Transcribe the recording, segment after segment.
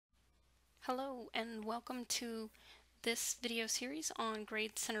Hello and welcome to this video series on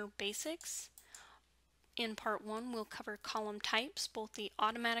Grade Center Basics. In part 1 we'll cover column types, both the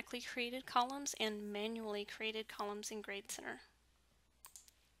automatically created columns and manually created columns in Grade Center.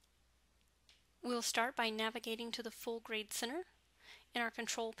 We'll start by navigating to the full Grade Center. In our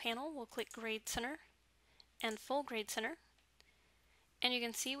control panel we'll click Grade Center and Full Grade Center. And you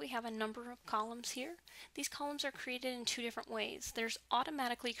can see we have a number of columns here. These columns are created in two different ways. There's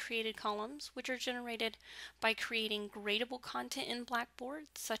automatically created columns, which are generated by creating gradable content in Blackboard,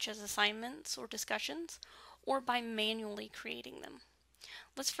 such as assignments or discussions, or by manually creating them.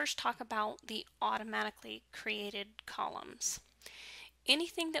 Let's first talk about the automatically created columns.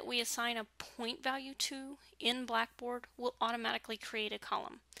 Anything that we assign a point value to in Blackboard will automatically create a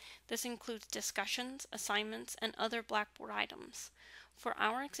column. This includes discussions, assignments, and other Blackboard items. For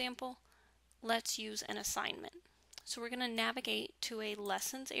our example, let's use an assignment. So we're going to navigate to a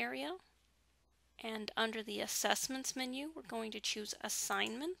lessons area, and under the assessments menu we're going to choose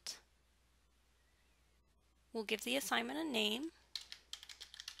assignment. We'll give the assignment a name.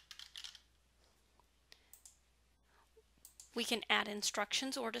 We can add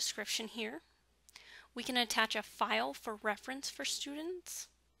instructions or description here. We can attach a file for reference for students.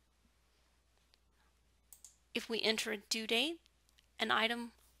 If we enter a due date, an item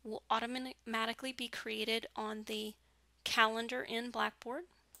will automatically be created on the calendar in Blackboard.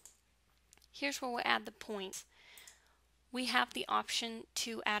 Here's where we'll add the points. We have the option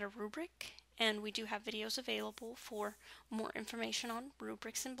to add a rubric, and we do have videos available for more information on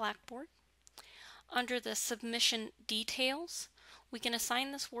rubrics in Blackboard. Under the submission details, we can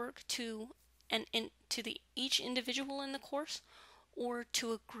assign this work to each individual in the course or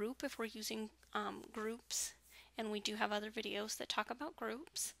to a group if we're using groups, and we do have other videos that talk about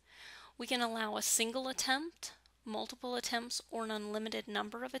groups. We can allow a single attempt, multiple attempts, or an unlimited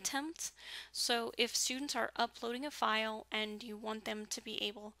number of attempts. So if students are uploading a file and you want them to be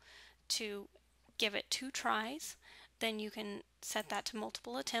able to give it 2 tries, then you can set that to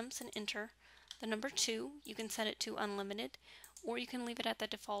multiple attempts and enter the number 2. You can set it to unlimited, or you can leave it at the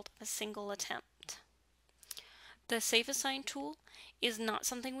default of a single attempt. The Safe Assign tool is not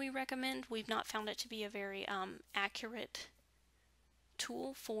something we recommend. We've not found it to be a very accurate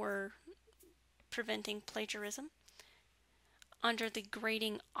tool for preventing plagiarism. Under the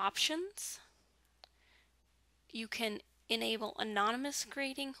grading options, you can enable anonymous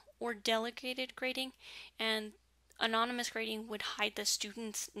grading or delegated grading, and anonymous grading would hide the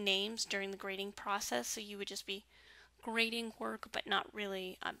students' names during the grading process, so you would just be grading work but not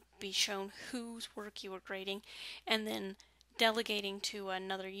really be shown whose work you were grading. And then delegating to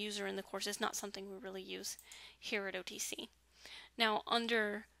another user in the course is not something we really use here at OTC. Now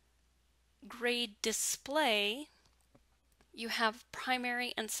under grade display, you have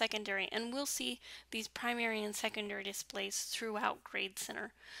primary and secondary, and we'll see these primary and secondary displays throughout Grade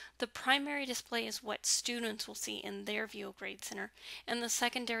Center. The primary display is what students will see in their view of Grade Center, and the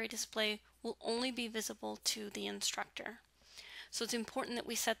secondary display will only be visible to the instructor. So it's important that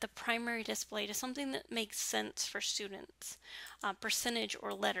we set the primary display to something that makes sense for students. Percentage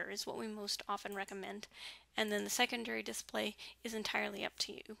or letter is what we most often recommend, and then the secondary display is entirely up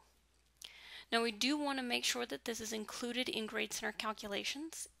to you. Now we do want to make sure that this is included in Grade Center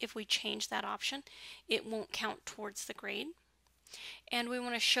calculations. If we change that option, it won't count towards the grade. And we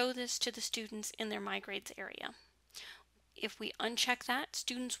want to show this to the students in their My Grades area. If we uncheck that,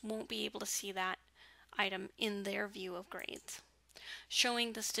 students won't be able to see that item in their view of grades.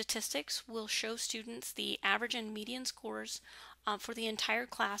 Showing the statistics will show students the average and median scores for the entire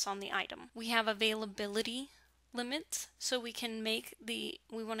class on the item. We have availability limits, so we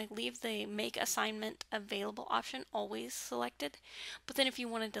want to leave the make assignment available option always selected, but then if you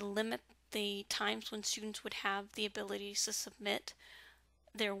wanted to limit the times when students would have the ability to submit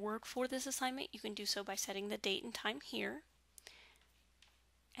their work for this assignment, you can do so by setting the date and time here.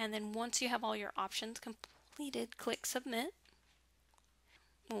 And then once you have all your options completed, click submit.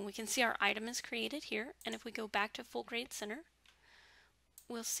 Well, we can see our item is created here, and if we go back to Full Grade Center,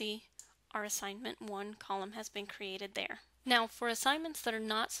 we'll see our assignment 1 column has been created there. Now for assignments that are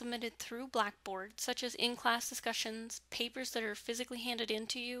not submitted through Blackboard, such as in-class discussions, papers that are physically handed in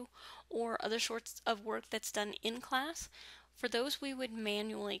to you, or other sorts of work that's done in class, for those we would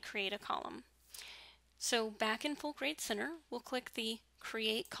manually create a column. So back in Full Grade Center, we'll click the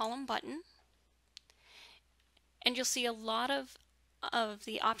Create Column button, and you'll see a lot of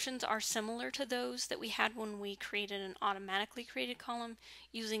the options are similar to those that we had when we created an automatically created column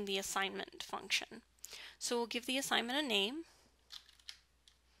using the assignment function. So we'll give the assignment a name.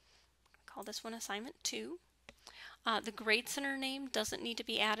 Call this one assignment 2. The Grade Center name doesn't need to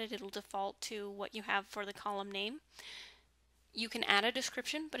be added. It'll default to what you have for the column name. You can add a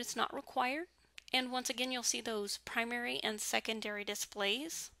description, but it's not required. And once again, you'll see those primary and secondary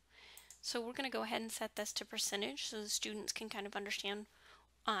displays. So we're going to go ahead and set this to percentage so the students can kind of understand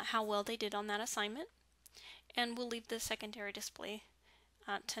how well they did on that assignment. And we'll leave the secondary display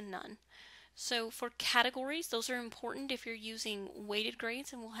to none. So for categories, those are important if you're using weighted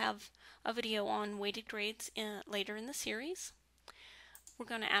grades, and we'll have a video on weighted grades later in the series. We're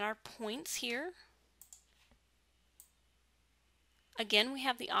going to add our points here. Again, we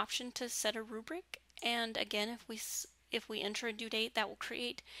have the option to set a rubric, and again, if we enter a due date, that will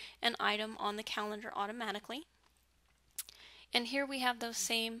create an item on the calendar automatically. And here we have those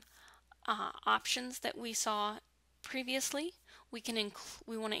same options that we saw previously.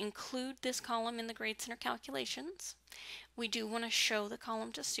 We want to include this column in the Grade Center calculations. We do want to show the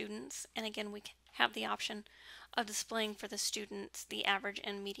column to students, and again, we have the option of displaying for the students the average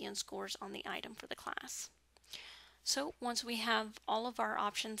and median scores on the item for the class. So once we have all of our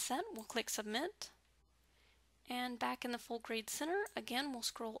options set, we'll click Submit. And back in the Full Grade Center, again, we'll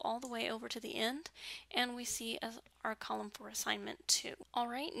scroll all the way over to the end, and we see our column for assignment 2. All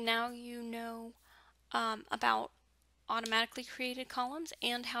right, now you know about automatically created columns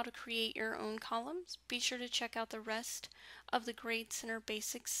and how to create your own columns. Be sure to check out the rest of the Grade Center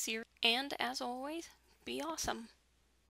Basics series, and as always, be awesome.